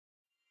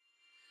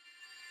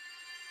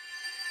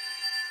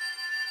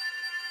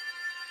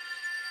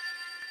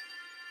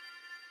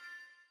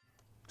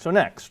So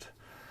next.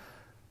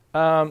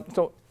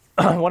 So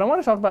what I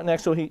want to talk about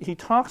next, so he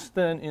talks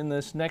then in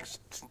this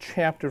next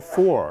chapter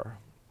 4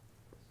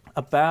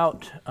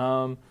 about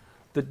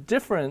the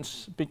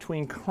difference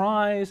between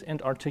cries and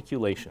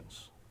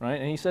articulations, right?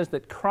 And he says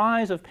that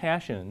cries of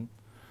passion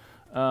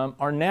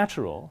are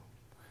natural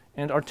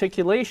and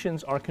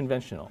articulations are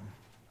conventional,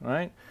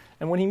 right?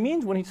 And when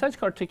he says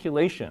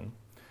articulation,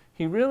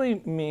 he really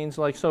means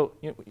like, so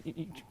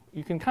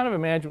you can kind of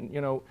imagine,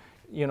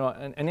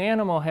 an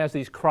animal has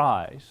these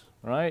cries,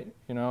 right?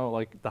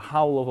 Like the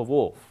howl of a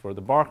wolf or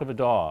the bark of a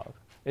dog.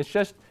 It's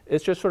just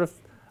sort of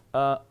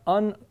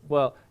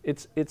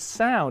it's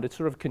sound. It's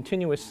sort of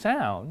continuous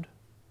sound,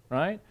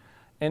 right?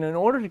 And in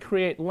order to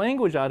create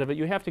language out of it,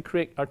 you have to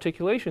create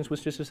articulations,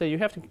 which is to say you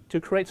have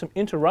to create some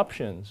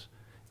interruptions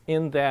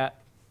in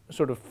that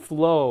sort of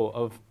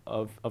flow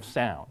of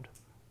sound,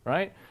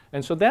 right?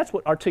 And so that's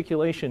what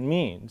articulation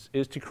means,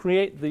 is to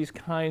create these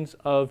kinds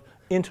of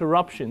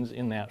interruptions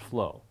in that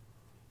flow,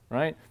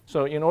 right?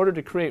 So in order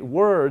to create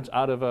words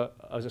out of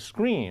a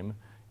scream,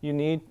 you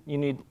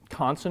need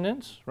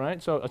consonants,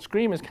 right? So a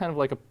scream is kind of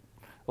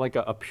like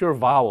a pure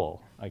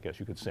vowel, I guess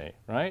you could say,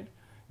 right?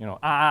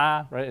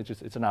 Ah, right?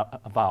 It's a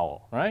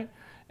vowel, right?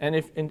 And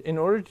if in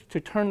order to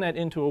turn that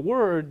into a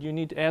word, you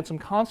need to add some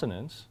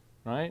consonants,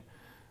 right?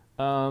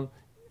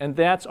 And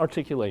that's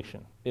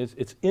articulation.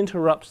 It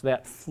interrupts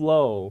that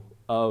flow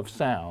of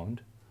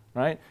sound,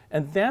 right?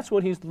 And that's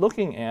what he's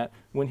looking at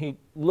when he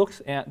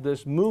looks at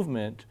this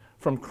movement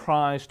from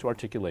cries to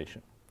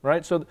articulation,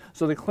 right? So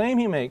the claim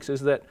he makes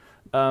is that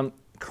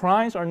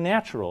cries are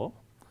natural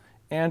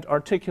and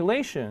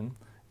articulation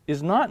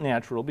is not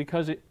natural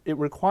because it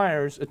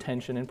requires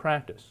attention and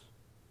practice,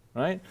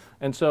 right?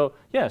 And so,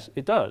 yes,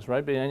 it does,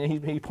 right?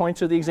 And he points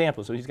to the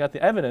example. So he's got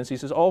the evidence. He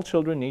says all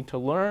children need to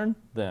learn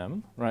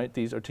them, right,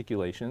 these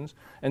articulations,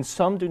 and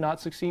some do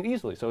not succeed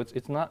easily. So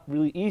it's not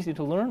really easy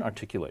to learn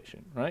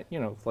articulation, right?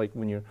 It's like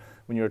when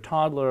you're a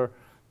toddler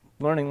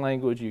learning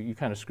language, you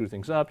kind of screw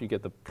things up. You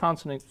get the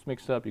consonants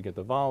mixed up. You get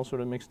the vowels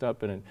sort of mixed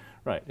up. And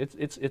right,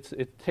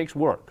 it takes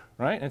work,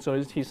 right? And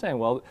so he's saying,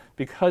 well,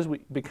 because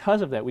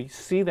of that, we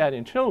see that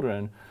in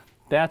children.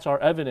 That's our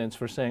evidence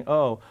for saying,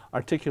 oh,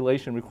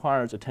 articulation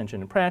requires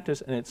attention and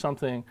practice, and it's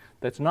something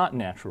that's not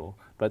natural,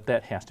 but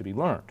that has to be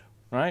learned,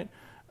 right?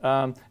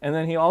 And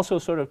then he also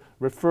sort of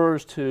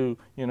refers to,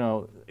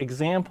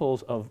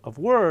 examples of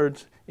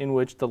words in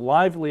which the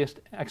liveliest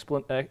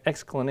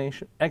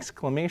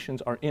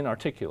exclamations are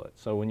inarticulate.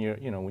 So when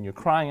you're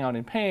crying out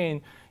in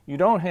pain, you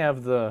don't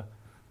have the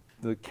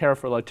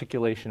careful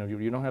articulation of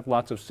you don't have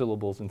lots of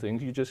syllables and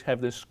things. You just have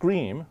this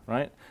scream,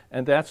 right?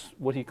 And that's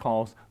what he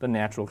calls the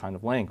natural kind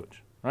of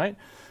language, right?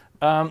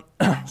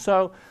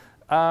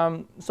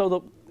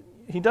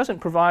 He doesn't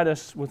provide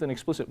us with an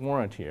explicit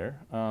warrant here.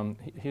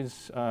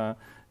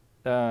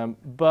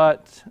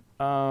 But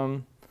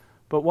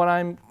what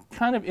I'm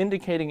kind of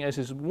indicating as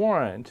his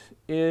warrant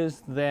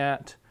is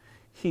that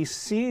he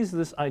sees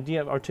this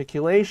idea of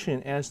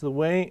articulation as the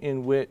way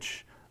in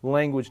which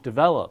language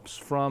develops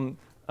from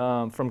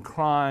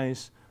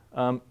cries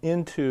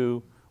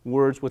into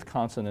words with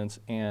consonants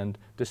and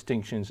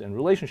distinctions and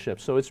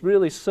relationships. So it's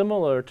really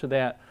similar to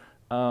that.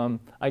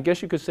 I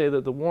guess you could say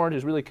that the warrant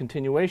is really a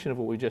continuation of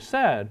what we just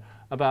said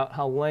about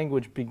how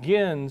language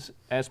begins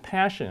as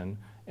passion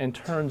and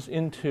turns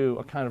into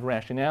a kind of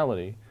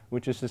rationality,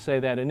 which is to say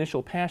that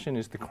initial passion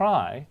is the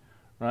cry,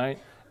 right?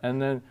 And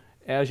then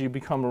as you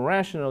become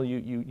rational,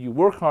 you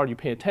work hard, you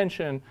pay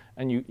attention,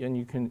 and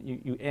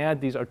you add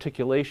these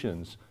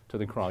articulations to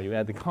the cry. You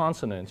add the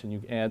consonants, and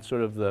you add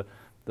sort of the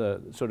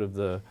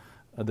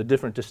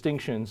different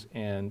distinctions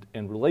and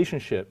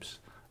relationships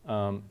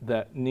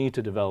that need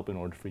to develop in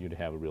order for you to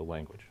have a real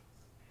language.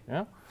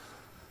 Yeah.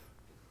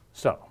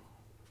 So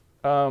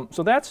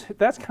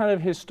that's kind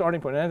of his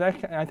starting point, and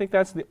I think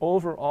that's the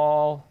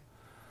overall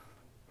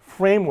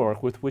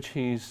framework with which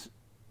he's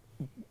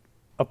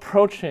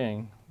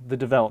approaching the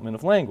development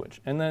of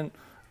language. And then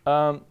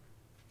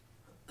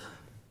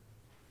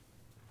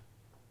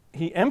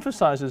he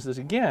emphasizes this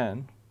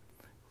again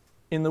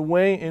in the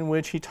way in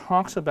which he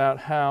talks about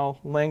how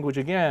language,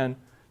 again,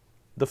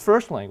 the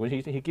first language,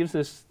 he gives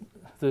this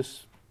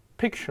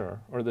picture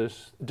or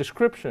this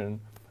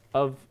description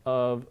of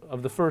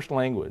the first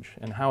language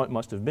and how it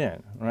must have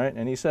been, right?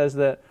 And he says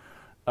that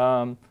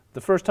the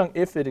first tongue,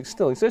 if it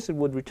still existed,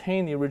 would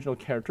retain the original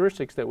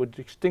characteristics that would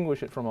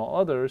distinguish it from all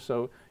others.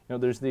 So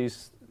there's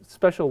these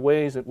special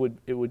ways it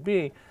would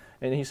be.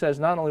 And he says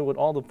not only would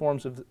all the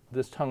forms of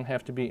this tongue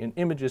have to be in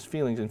images,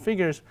 feelings, and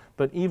figures,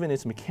 but even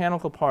its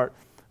mechanical part,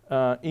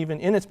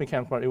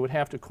 it would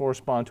have to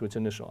correspond to its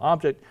initial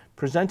object,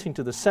 presenting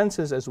to the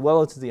senses as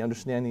well as to the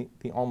understanding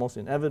the almost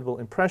inevitable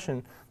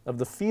impression of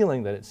the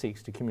feeling that it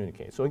seeks to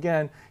communicate. So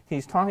again,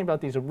 he's talking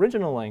about these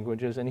original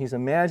languages, and he's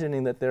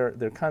imagining that they're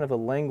kind of a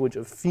language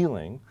of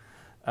feeling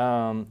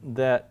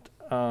that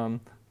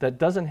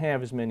doesn't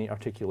have as many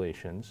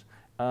articulations,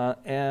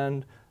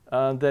 and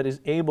that is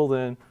able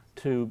then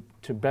to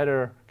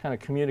better kind of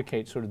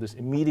communicate sort of this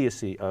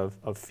immediacy of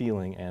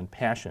feeling and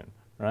passion,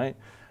 right?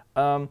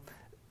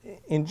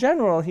 in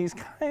general, he's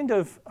kind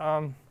of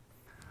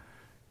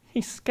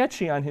he's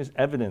sketchy on his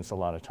evidence a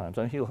lot of times.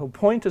 He'll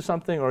point to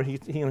something, or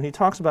he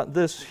talks about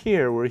this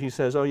here, where he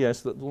says, "Oh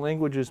yes, the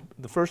languages,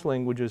 the first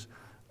languages,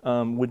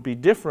 would be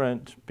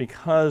different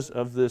because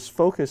of this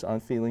focus on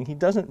feeling." He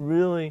doesn't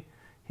really.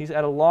 He's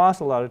at a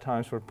loss a lot of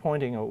times for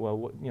pointing. Oh, well,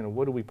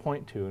 what do we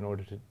point to in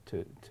order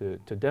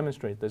to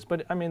demonstrate this?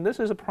 But I mean, this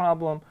is a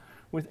problem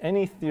with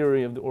any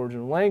theory of the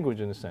origin of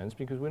language in a sense,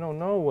 because we don't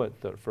know what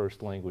the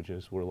first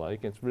languages were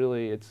like.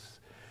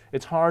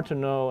 It's hard to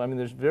know. I mean,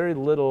 there's very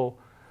little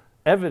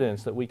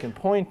evidence that we can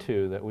point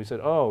to that we said,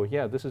 oh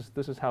yeah, this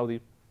is how the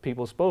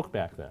people spoke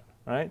back then,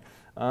 right?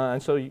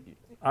 And so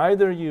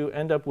either you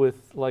end up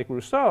with like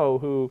Rousseau,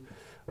 who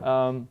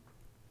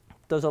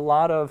does a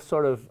lot of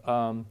sort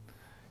of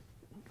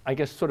I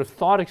guess sort of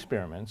thought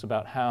experiments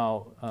about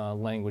how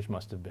language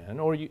must have been,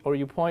 or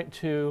you point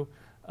to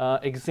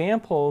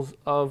examples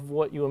of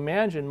what you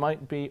imagine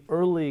might be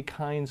early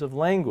kinds of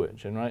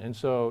language, and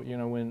so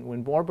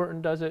when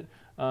Warburton does it,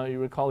 you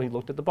recall he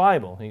looked at the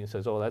Bible. He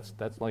says, oh,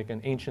 that's like an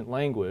ancient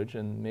language,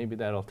 and maybe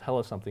that'll tell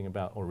us something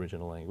about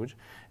original language.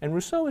 And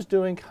Rousseau is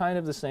doing kind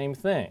of the same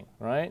thing,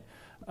 right?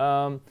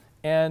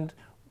 And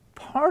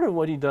part of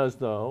what he does,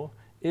 though,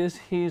 is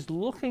he's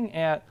looking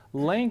at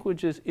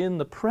languages in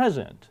the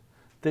present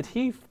that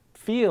he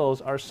feels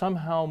are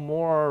somehow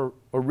more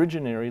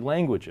originary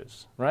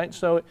languages, right?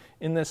 So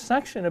in this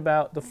section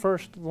about the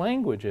first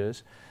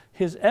languages,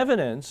 his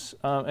evidence,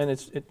 and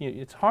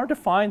it's hard to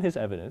find his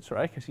evidence,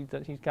 right? Because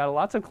he's got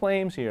lots of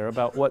claims here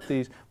about what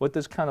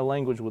this kind of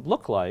language would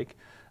look like,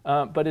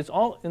 but it's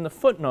all in the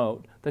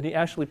footnote that he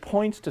actually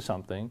points to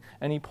something,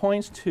 and he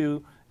points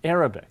to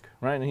Arabic,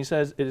 right? And he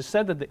says, it is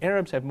said that the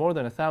Arabs have more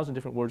than 1,000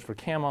 different words for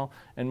camel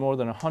and more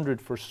than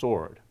 100 for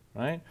sword,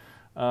 right?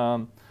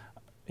 I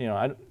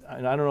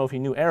don't know if he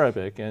knew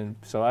Arabic, and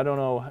so I don't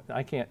know.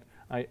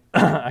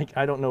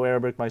 I don't know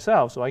Arabic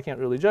myself, so I can't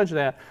really judge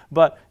that.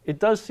 But it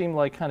does seem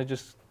like kind of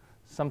just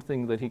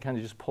something that he kind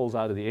of just pulls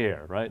out of the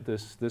air, right?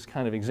 This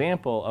kind of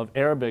example of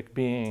Arabic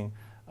being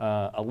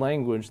a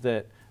language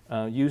that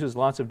uses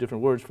lots of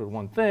different words for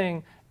one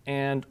thing,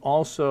 and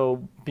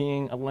also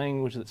being a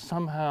language that's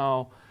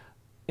somehow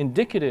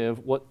indicative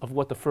of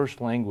what the first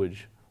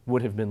language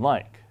would have been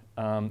like,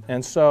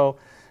 and so.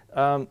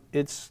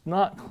 It's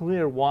not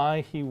clear why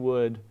he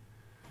would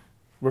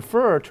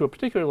refer to a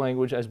particular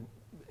language as,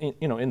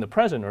 in the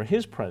present or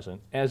his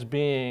present, as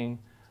being,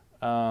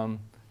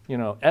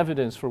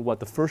 evidence for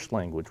what the first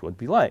language would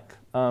be like.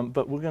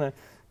 But we're going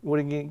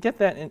to get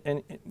that.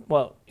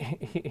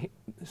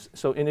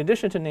 So in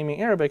addition to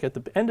naming Arabic, at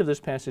the end of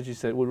this passage, he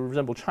said it would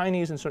resemble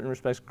Chinese in certain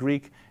respects,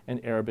 Greek and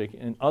Arabic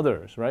in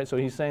others, right? So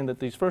he's saying that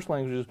these first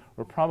languages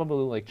were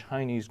probably like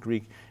Chinese,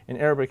 Greek, and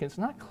Arabic. It's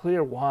not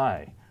clear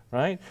why,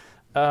 right?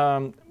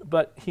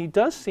 But he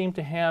does seem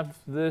to have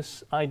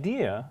this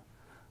idea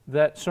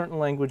that certain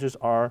languages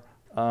are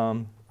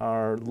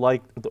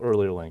like the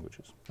earlier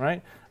languages,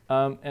 right?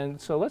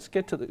 And so let's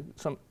get to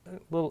some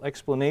little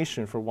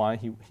explanation for why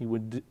he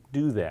would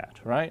do that,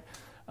 right?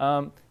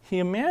 He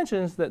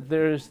imagines that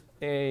there's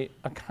a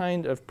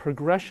kind of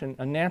progression,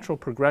 a natural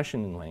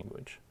progression in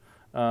language.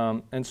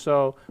 And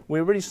so we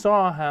already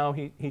saw how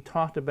he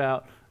talked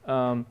about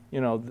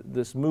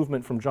this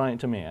movement from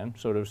giant to man,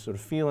 sort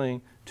of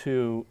feeling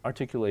to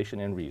articulation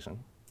and reason,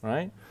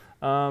 right?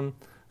 And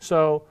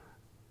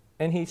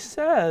he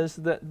says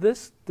that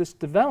this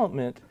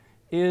development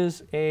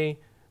is a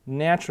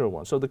natural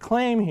one. So the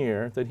claim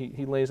here that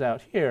he lays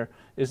out here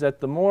is that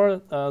the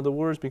more the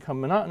words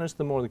become monotonous,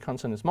 the more the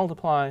consonants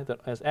multiply, that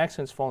as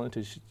accents fall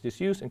into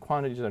disuse and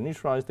quantities are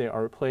neutralized, they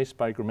are replaced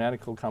by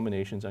grammatical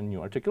combinations and new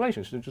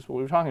articulations. So just what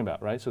we were talking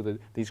about, right? So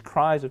these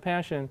cries of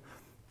passion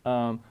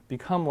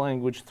become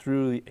language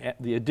through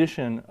the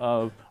addition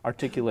of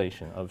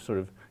articulation, of sort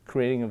of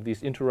creating of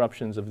these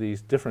interruptions of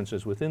these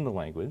differences within the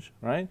language,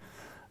 right?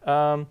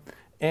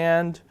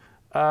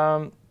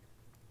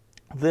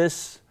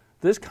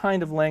 This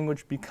kind of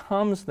language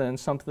becomes then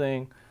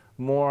something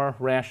more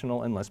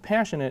rational and less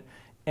passionate.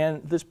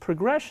 And this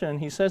progression,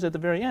 he says at the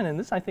very end, and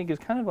this I think is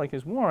kind of like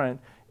his warrant,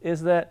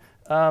 is that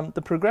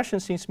the progression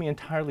seems to be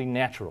entirely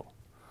natural.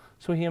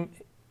 So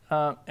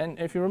and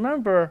if you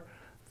remember,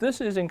 this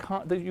is we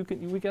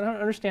can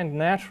understand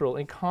natural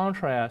in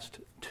contrast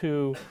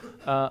to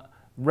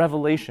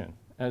revelation,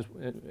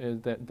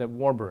 that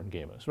Warburton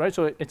gave us, right?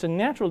 So it's a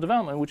natural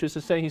development, which is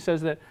to say, he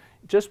says that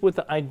just with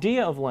the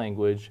idea of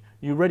language,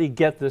 you already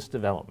get this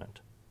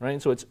development,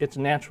 right? So it's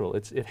natural.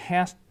 It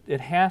has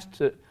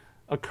to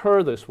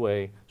occur this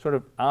way, sort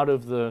of out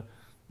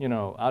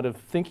of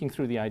thinking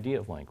through the idea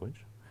of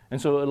language,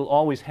 and so it'll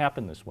always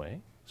happen this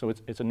way. So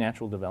it's a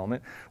natural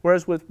development.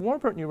 Whereas with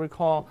Warburton, you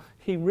recall,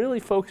 he really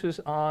focuses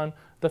on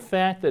the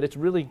fact that it's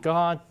really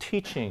God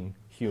teaching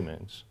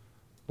humans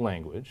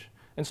language.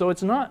 And so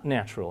it's not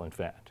natural, in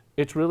fact.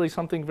 It's really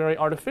something very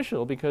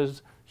artificial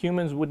because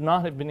humans would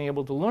not have been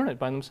able to learn it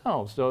by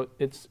themselves. So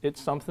it's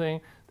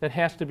something that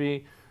has to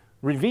be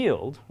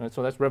revealed. Right?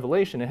 So that's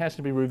revelation. It has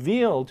to be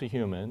revealed to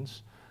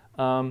humans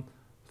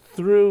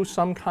through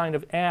some kind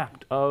of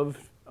act of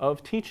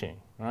teaching,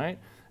 right?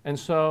 And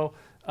so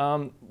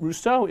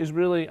Rousseau is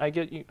really, I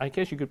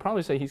guess you could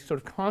probably say he's sort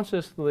of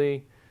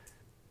consciously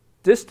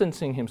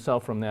distancing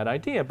himself from that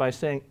idea by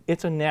saying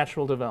it's a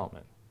natural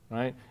development,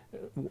 right?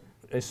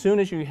 As soon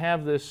as you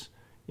have this,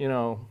 you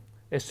know,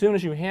 as soon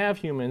as you have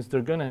humans,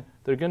 they're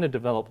gonna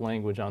develop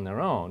language on their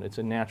own. It's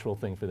a natural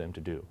thing for them to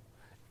do.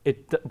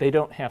 They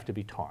don't have to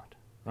be taught,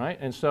 right?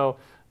 And so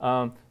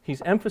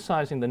he's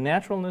emphasizing the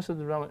naturalness of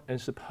the development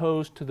as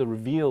opposed to the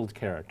revealed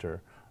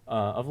character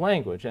of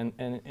language. And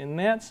in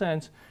that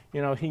sense,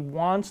 you know, he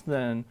wants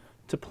then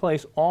to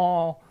place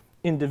all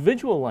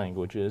individual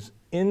languages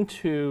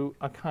into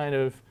a kind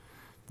of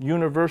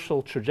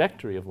universal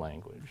trajectory of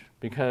language.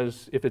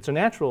 Because if it's a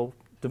natural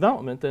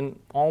development, then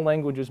all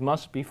languages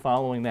must be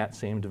following that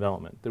same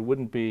development. There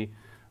wouldn't be,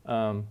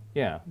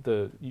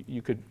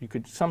 you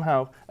could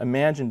somehow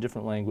imagine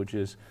different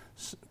languages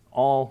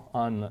all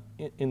on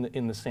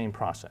in the same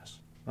process,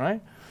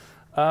 right?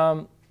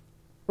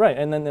 Right,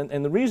 and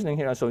then the reasoning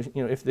here. So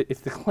you know, if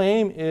the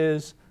claim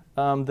is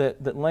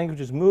that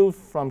languages move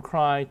from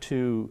cry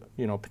to,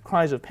 you know,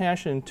 cries of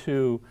passion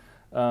to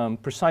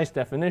precise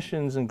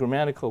definitions and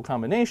grammatical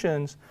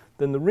combinations,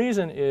 then the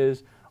reason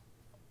is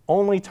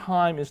only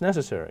time is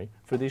necessary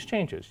for these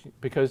changes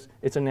because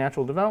it's a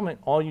natural development.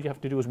 All you have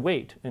to do is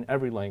wait, and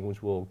every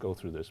language will go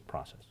through this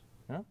process.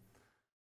 Yeah?